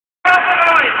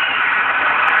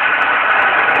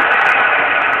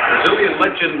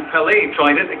legend Pelé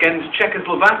tried it against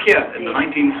Czechoslovakia in the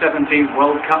 1970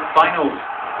 World Cup finals.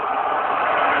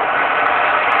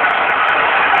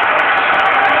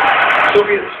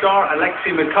 Soviet star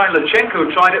Alexei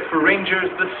Mikhailichenko tried it for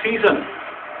Rangers this season.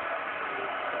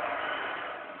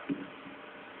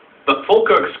 But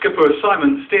Falkirk skipper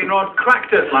Simon Stainrod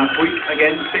cracked it last week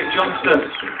against St Johnstone.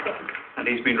 And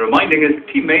he's been reminding his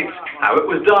teammates how it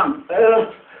was done.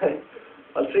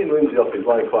 I've seen Lindsay off his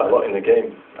line quite a lot in the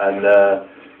game. And,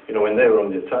 you know, when they were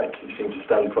on the attack, he seemed to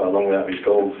stand quite a long way out of his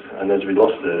goals. And as we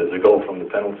lost the goal from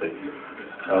the penalty,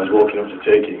 I was walking up to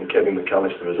take it, and Kevin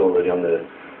McAllister was already on the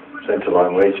centre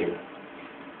line waiting,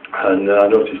 and I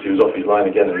noticed he was off his line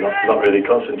again and not really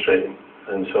concentrating,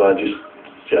 and so I just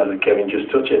shouted at Kevin,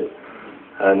 just touch it,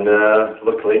 and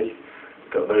luckily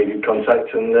got very good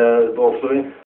contact and the ball flew in.